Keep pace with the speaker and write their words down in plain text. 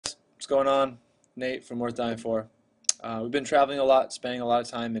going on? Nate from Worth Dying For. We've been traveling a lot, spending a lot of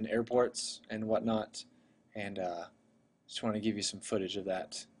time in airports and whatnot, and just want to give you some footage of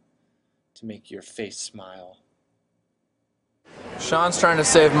that to make your face smile. Sean's trying to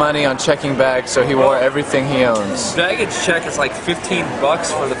save money on checking bags, so he wore everything he owns. Baggage check is like $15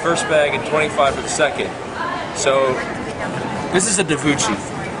 for the first bag and $25 for the second. So this is a Davoucci.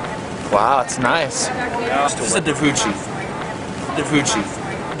 Wow, it's nice. This is a Davoucci.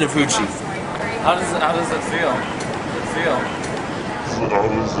 Davoucci. How does it feel? How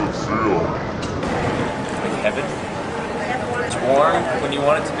does it feel? Like heaven. It's warm when you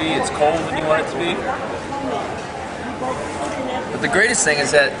want it to be. It's cold when you want it to be. But the greatest thing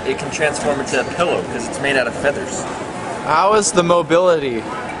is that it can transform into a pillow because it's made out of feathers. How is the mobility?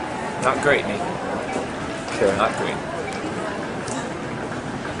 Not great, Nate. Okay. Not great.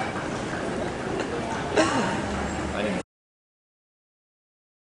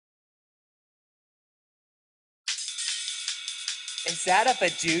 Is that a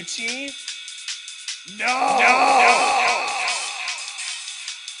Davoucci? No!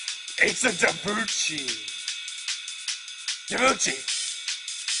 It's a Davoucci. Davoucci.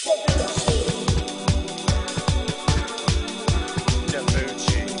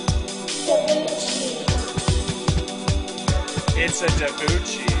 It's a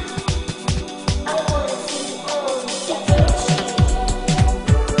Davoucci.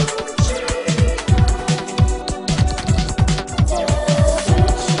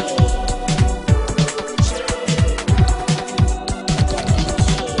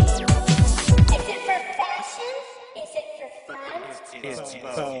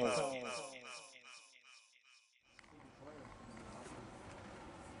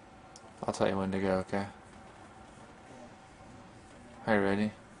 I'll tell you when to go, okay? Are you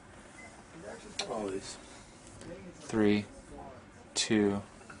ready? Always. 3, 2,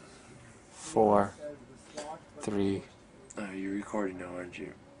 4, 3, You're recording now, aren't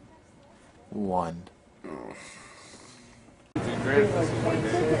you? 1. Oh.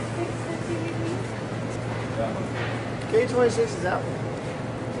 K26 is out.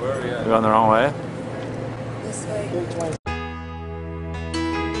 Where are we at? We're going the wrong way? This way.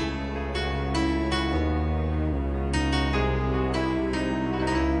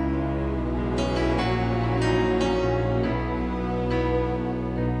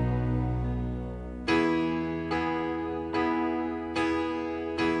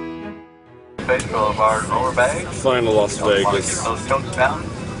 Boulevard roller bag. Flying to Las Vegas. Keep those totes down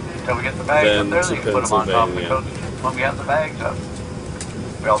until we get the bags Then up there. to They can put them on top of the Pennsylvania. coats when we have the bags up.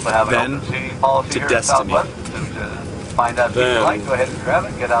 We also have an Then open seating policy to here Destiny. at Southwest. To find out if you Then- like, go ahead and grab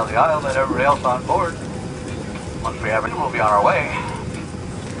it, get out of the aisle, let everybody else on board. Once we have it, we'll be on our way.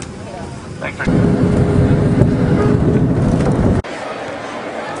 Thanks for...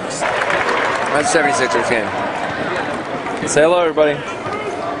 That's 76ers game. Say hello, everybody.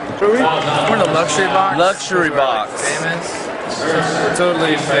 We're in the luxury box. Luxury box. Famous. We're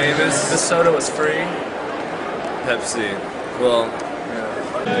totally famous. This soda was free. Pepsi. Well,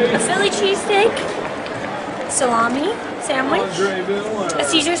 A Philly cheesesteak, salami sandwich, a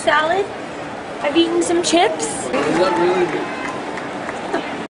Caesar salad. I've eaten some chips. We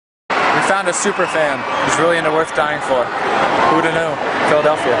found a super fan who's really into Worth Dying For. Who'd have known?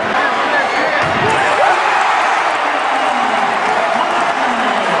 Philadelphia.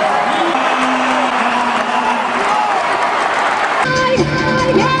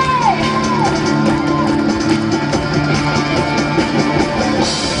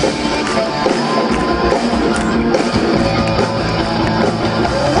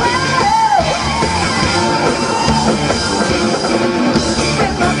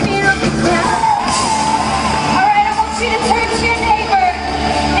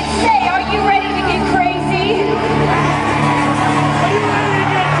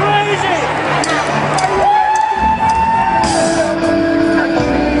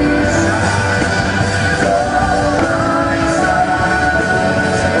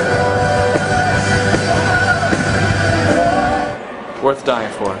 Worth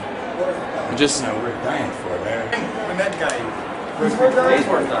dying for. Just No, we're dying for it, man. And that guy. He's worth dying.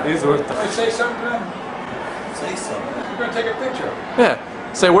 he's worth dying. Say something to him. Say something. We're going to take a picture. Yeah.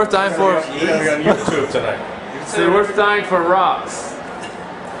 Say worth dying for. We're going to be on YouTube tonight. Say worth dying for rocks.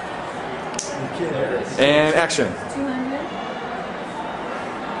 And action.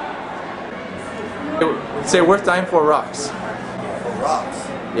 200. Say worth dying for rocks. For rocks.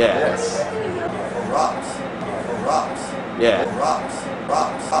 Yes. For rocks. For rocks. Yeah. For rocks.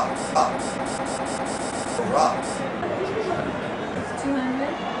 Rocks. Rocks. Rocks. For rocks.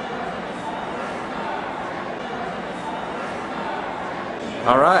 200.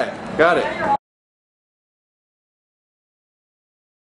 All right, got it.